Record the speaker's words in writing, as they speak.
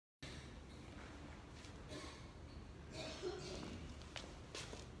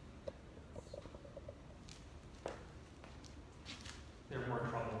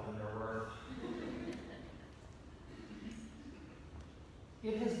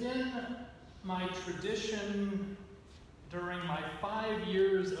It has been my tradition during my 5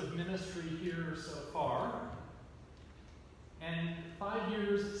 years of ministry here so far, and 5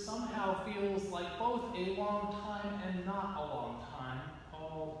 years somehow feels like both a long time and not a long time,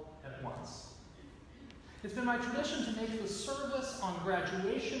 all at once. It's been my tradition to make the service on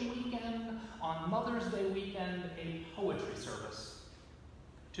graduation weekend, on Mother's Day weekend, a poetry service.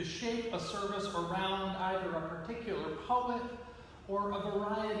 To shape a service around either a particular poet or a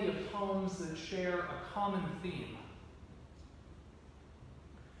variety of poems that share a common theme.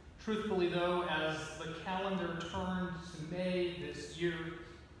 Truthfully, though, as the calendar turned to May this year,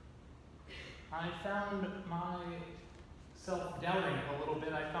 I found myself doubting a little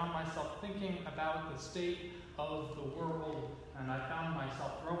bit. I found myself thinking about the state of the world, and I found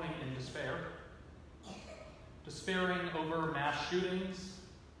myself growing in despair. Despairing over mass shootings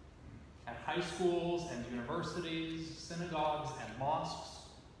at high schools and universities, synagogues and mosques,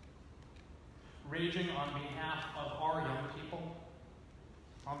 raging on behalf of our young people,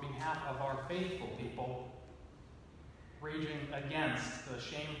 on behalf of our faithful people, raging against the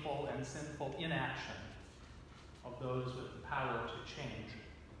shameful and sinful inaction of those with the power to change.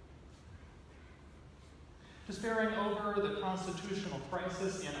 Despairing over the constitutional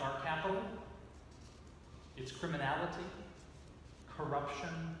crisis in our capital, its criminality,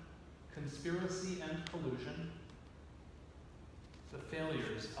 corruption, conspiracy and collusion, the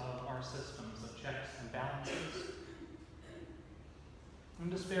failures of our systems of checks and balances,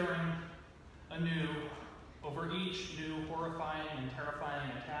 and despairing anew over each new horrifying and terrifying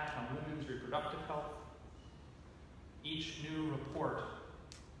attack on women's reproductive health, each new report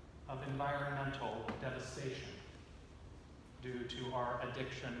of environmental devastation due to our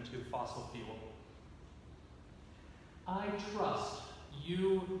addiction to fossil fuel. I trust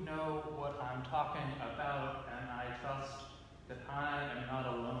you know what I'm talking about, and I trust that I am not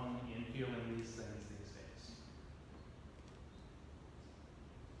alone in feeling these things these days.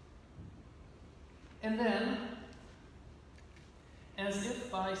 And then, as if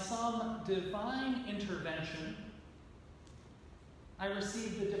by some divine intervention, I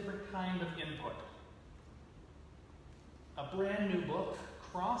received a different kind of input. A brand new book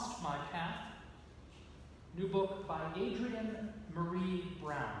crossed my path. New book by Adrienne Marie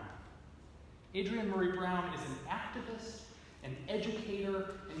Brown. Adrienne Marie Brown is an activist, an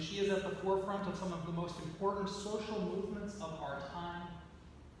educator, and she is at the forefront of some of the most important social movements of our time.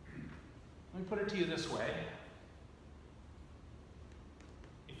 Let me put it to you this way.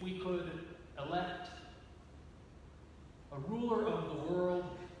 If we could elect a ruler of the world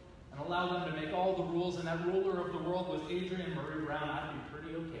and allow them to make all the rules, and that ruler of the world was Adrienne Marie Brown, I'd be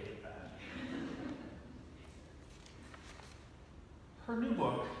pretty okay with that. Her new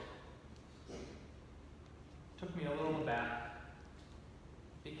book took me a little aback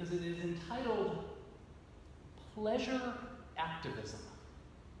because it is entitled Pleasure Activism,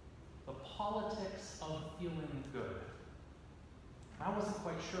 the Politics of Feeling Good. I wasn't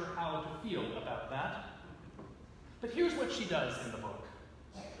quite sure how to feel about that, but here's what she does in the book.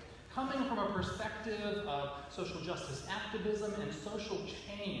 Coming from a perspective of social justice activism and social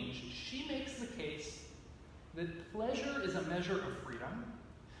change, she makes the case that pleasure is a measure of freedom.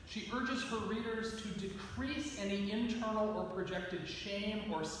 She urges her readers to decrease any internal or projected shame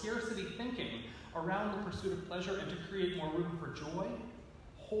or scarcity thinking around the pursuit of pleasure and to create more room for joy,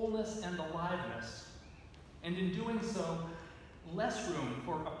 wholeness, and aliveness. And in doing so, less room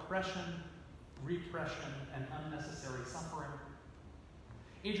for oppression, repression, and unnecessary suffering.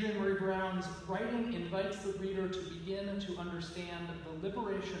 Adrienne Marie Brown's writing invites the reader to begin to understand the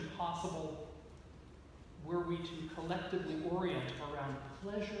liberation possible were we to collectively orient around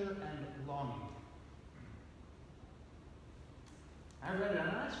pleasure and longing. I read it and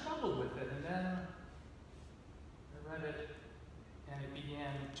I struggled with it, and then I read it and it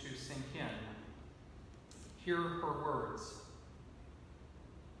began to sink in. Hear her words.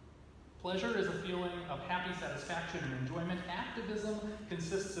 Pleasure is a feeling of happy satisfaction and enjoyment. Activism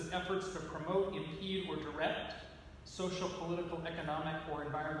consists of efforts to promote, impede, or direct social, political, economic, or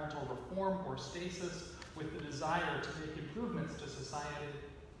environmental reform or stasis with the desire to make improvements to society.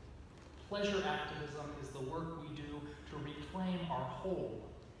 Pleasure activism is the work we do to reclaim our whole,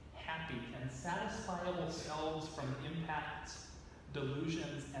 happy, and satisfiable selves from the impacts,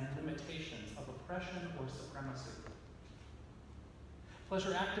 delusions, and limitations of oppression or supremacy.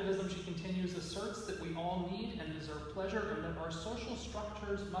 Pleasure activism, she continues, asserts that we all need and deserve pleasure and that our social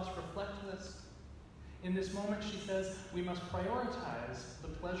structures must reflect this. In this moment, she says, we must prioritize the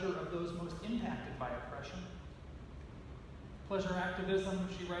pleasure of those most impacted by oppression. Pleasure activism,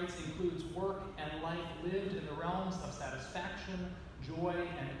 she writes, includes work and life lived in the realms of satisfaction, joy,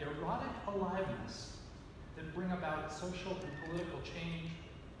 and erotic aliveness that bring about social and political change.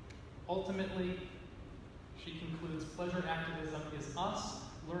 Ultimately, she concludes, pleasure activism is us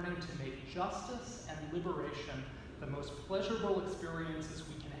learning to make justice and liberation the most pleasurable experiences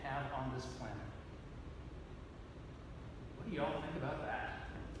we can have on this planet. What do y'all think about that?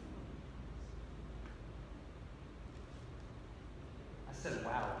 I said,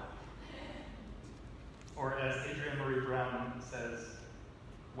 wow. Or as Adrienne Marie Brown says,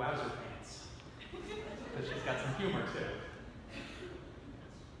 wowzer pants. Because she's got some humor too.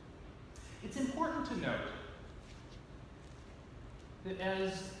 It's important to note that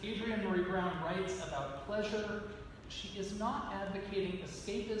as Adrienne Marie Brown writes about pleasure, she is not advocating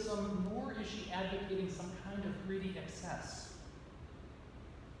escapism, nor is she advocating some kind of greedy excess.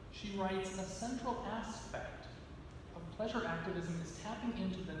 She writes, a central aspect of pleasure activism is tapping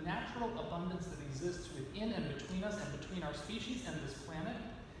into the natural abundance that exists within and between us and between our species and this planet.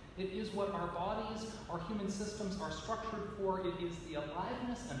 It is what our bodies, our human systems are structured for. It is the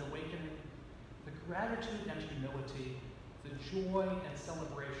aliveness and awakening, the gratitude and humility, the joy and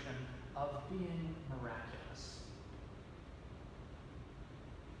celebration of being miraculous.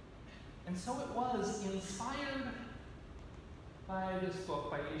 And so it was inspired by this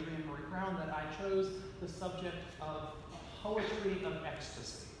book by Adrienne Marie Brown that I chose the subject of poetry of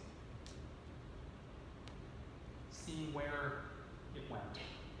ecstasy, seeing where it went.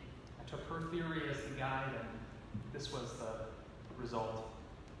 I took her theory as the guide, and this was the result.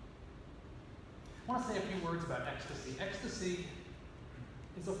 I want to say a few words about ecstasy. Ecstasy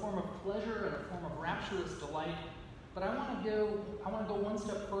is a form of pleasure and a form of rapturous delight, but I want to go one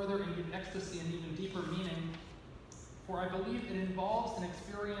step further and give ecstasy an even deeper meaning, for I believe it involves an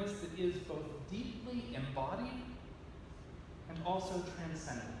experience that is both deeply embodied and also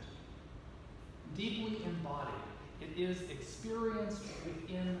transcendent. Deeply embodied, it is experienced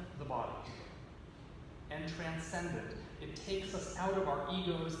within the body, and transcendent. It takes us out of our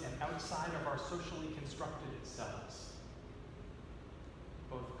egos and outside of our socially constructed selves.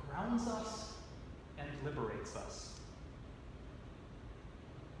 Both grounds us and liberates us.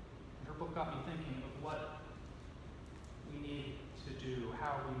 And her book got me thinking of what we need to do,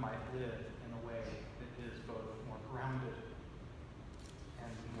 how we might live in a way that is both more grounded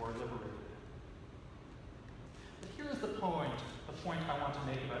and more liberated. But here's the point I want to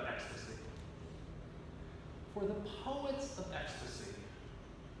make about ecstasy. For the poets of ecstasy,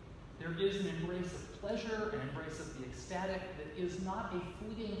 there is an embrace of pleasure, an embrace of the ecstatic that is not a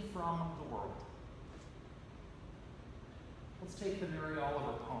fleeting from the world. Let's take the Mary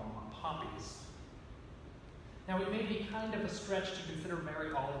Oliver poem, Poppies. Now, it may be kind of a stretch to consider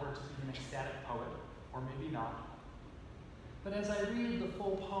Mary Oliver to be an ecstatic poet, or maybe not. But as I read the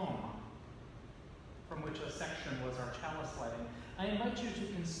full poem, from which a section was our chalice lighting, I invite you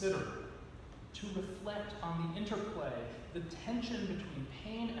to consider, to reflect on the interplay, the tension between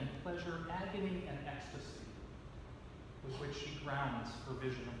pain and pleasure, agony and ecstasy, with which she grounds her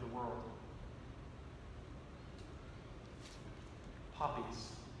vision of the world. Poppies.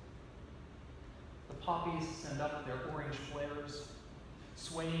 The poppies send up their orange flares,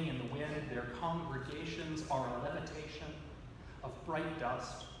 swaying in the wind. Their congregations are a levitation of bright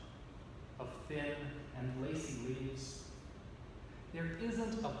dust, of thin and lacy leaves. There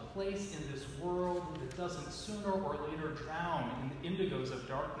isn't a place in this world that doesn't sooner or later drown in the indigos of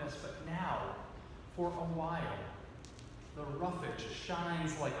darkness, but now, for a while, the roughage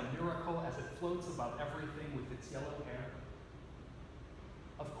shines like a miracle as it floats above everything with its yellow hair.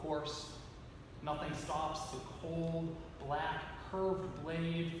 Of course, nothing stops the cold, black, curved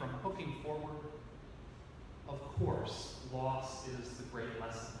blade from hooking forward. Of course, loss is the great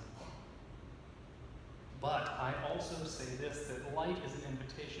lesson. But I also say this, that light is an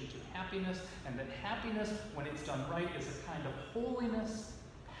invitation to happiness, and that happiness, when it's done right, is a kind of holiness,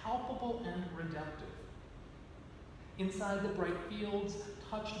 palpable and redemptive. Inside the bright fields,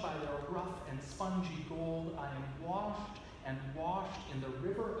 touched by their rough and spongy gold, I am washed and washed in the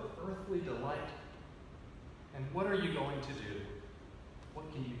river of earthly delight. And what are you going to do?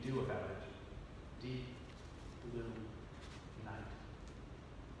 What can you do about it? Deep blue night.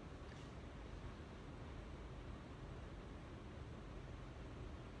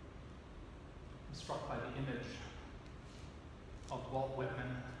 I'm struck by the image of Walt Whitman,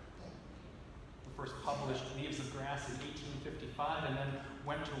 who first published Leaves of Grass in 1855 and then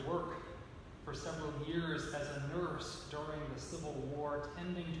went to work for several years as a nurse during the Civil War,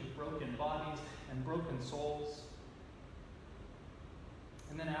 tending to broken bodies and broken souls.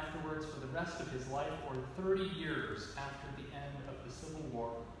 And then afterwards, for the rest of his life, for 30 years after the end of the Civil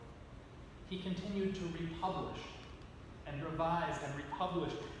War, he continued to republish and revise and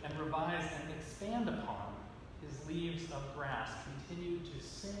republish and revise and expand upon, his leaves of grass continue to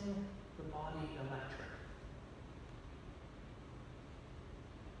sing the body electric.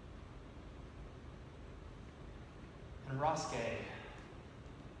 And Ross Gay.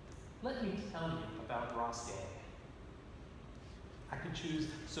 Let me tell you about Ross Gay. I could choose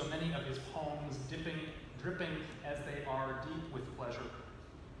so many of his poems, dripping as they are deep with pleasure.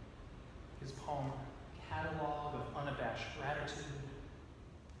 His poem, Catalog of Unabashed Gratitude,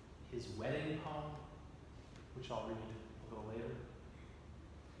 his wedding poem, which I'll read a little later,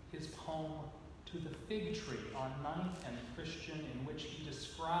 his poem, To the Fig Tree on 9th and Christian, in which he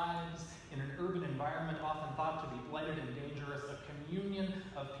describes, in an urban environment often thought to be blighted and dangerous, a communion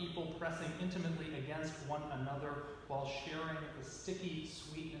of people pressing intimately against one another while sharing the sticky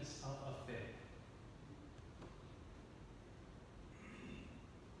sweetness of a fig.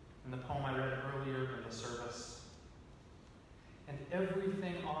 In the poem I read earlier in the service, and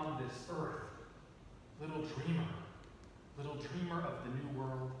everything on this earth, little dreamer of the new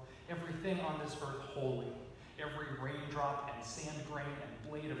world, everything on this earth holy, every raindrop and sand grain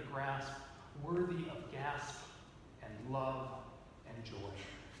and blade of grass, worthy of gasp and love and joy.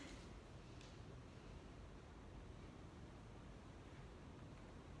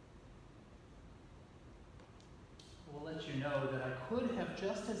 I will let you know that I could have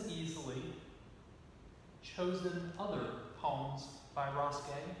just as easily chosen other poems by Ross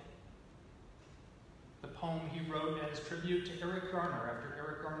Gay. The poem he wrote as tribute to Eric Garner after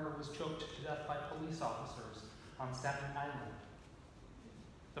Eric Garner was choked to death by police officers on Staten Island.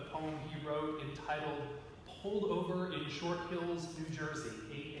 The poem he wrote entitled Pulled Over in Short Hills, New Jersey,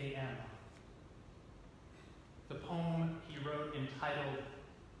 8 a.m. The poem he wrote entitled,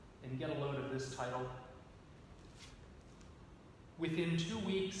 and get a load of this title, Within 2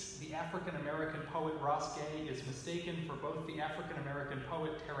 weeks, the African-American poet Ross Gay is mistaken for both the African-American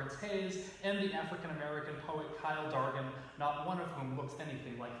poet Terrence Hayes and the African-American poet Kyle Dargan, not one of whom looks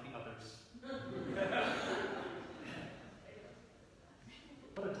anything like the others.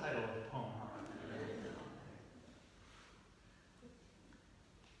 What a title of a poem, huh?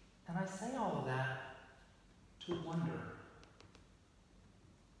 And I say all of that to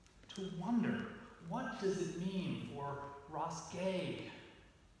wonder, what does it mean for Ross Gay,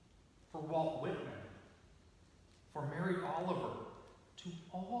 for Walt Whitman, for Mary Oliver, to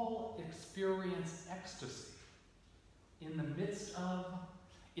all experience ecstasy in the midst of,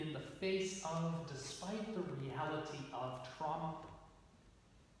 in the face of, despite the reality of trauma,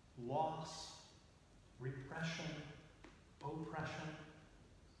 loss, repression, oppression.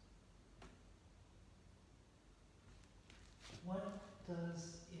 What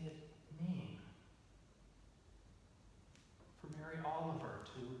does it mean for Mary Oliver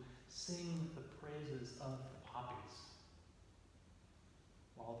to sing the praises of the poppies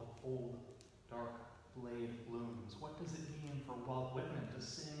while the cold, dark blade blooms? What does it mean for Walt Whitman to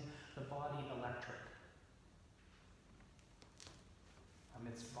sing the body electric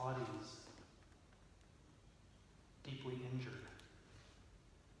amidst bodies deeply injured?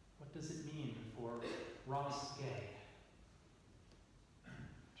 What does it mean for Ross Gay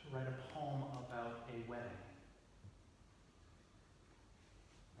to write a poem about a wedding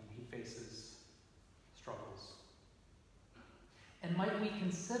when he faces struggles? And might we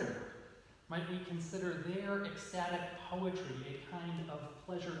consider their ecstatic poetry a kind of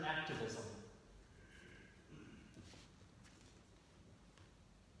pleasure activism?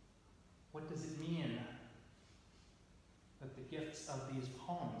 What does it mean that the gifts of these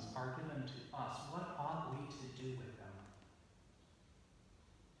poems are given to us? What ought we to do with them?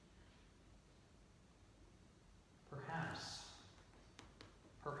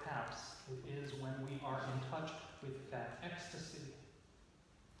 Perhaps it is when we are in touch with that ecstasy,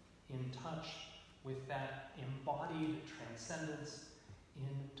 in touch with that embodied transcendence,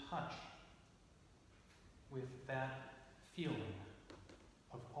 in touch with that feeling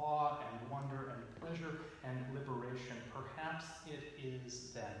of awe and wonder and pleasure and liberation. Perhaps it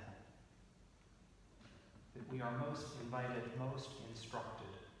is then that we are most invited, most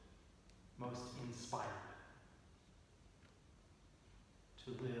instructed, most inspired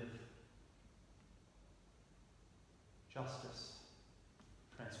to live justice,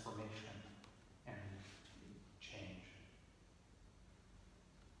 transformation, and change.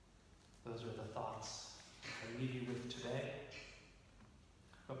 Those are the thoughts I leave you with today.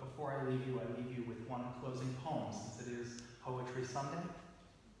 But before I leave you with one closing poem, since it is Poetry Sunday.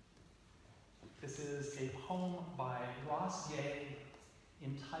 This is a poem by Ross Gay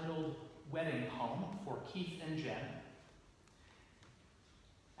entitled Wedding Poem for Keith and Jen.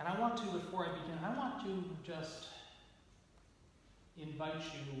 And I want to, before I begin, I want to just invite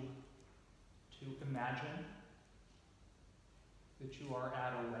you to imagine that you are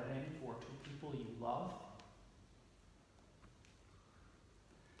at a wedding for two people you love.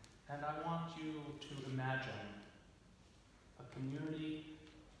 And I want you to imagine a community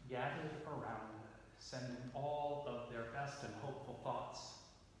gathered around, sending all of their best and hopeful thoughts,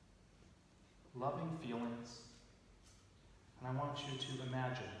 loving feelings. And I want you to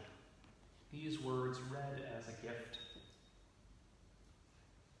imagine these words read as a gift,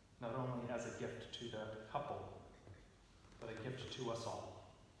 not only as a gift to the couple, but a gift to us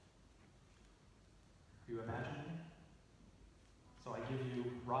all. Are you imagining? So I give you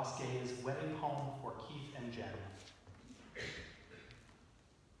Ross Gay's Wedding Home for Keith and Jen.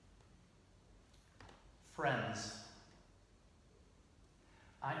 Friends,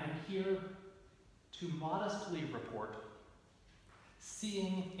 I am here to modestly report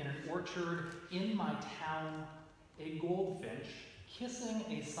seeing in an orchard in my town a goldfinch kissing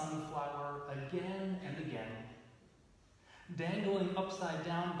a sunflower again and again, dangling upside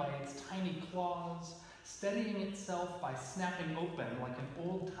down by its tiny claws, steadying itself by snapping open like an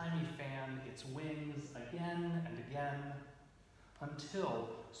old-timey fan its wings again and again, until,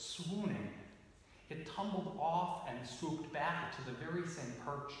 swooning, it tumbled off and swooped back to the very same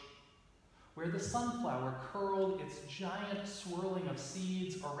perch, where the sunflower curled its giant swirling of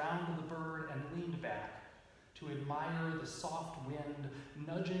seeds around the bird and leaned back to admire the soft wind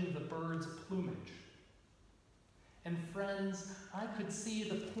nudging the bird's plumage. And friends, I could see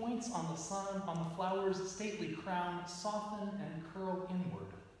the points on the sun on the flower's stately crown soften and curl inward,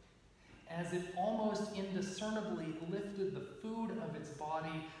 as it almost indiscernibly lifted the food of its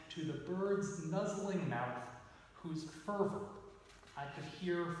body to the bird's nuzzling mouth, whose fervor I could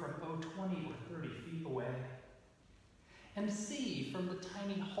hear from 20 or 30 feet away, and see from the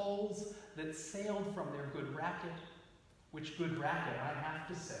tiny hulls that sailed from their good racket, which good racket, I have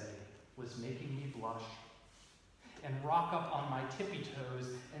to say, was making me blush, and rock up on my tippy toes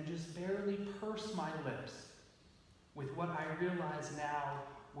and just barely purse my lips with what I realize now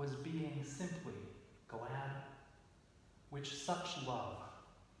was being simply glad, which such love,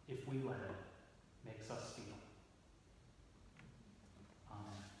 if we let it, makes us feel.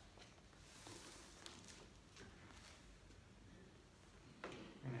 Amen.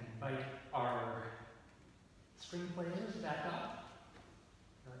 I'm going to invite our string players back up.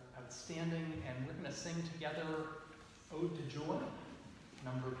 They're outstanding, and we're going to sing together Ode to Joy,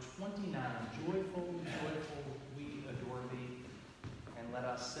 number 29, Joyful, Joyful, We Adore Thee. And let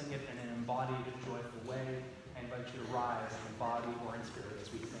us sing it in an embodied, joyful way. I invite you to rise in body or in spirit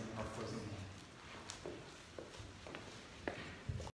as we sing.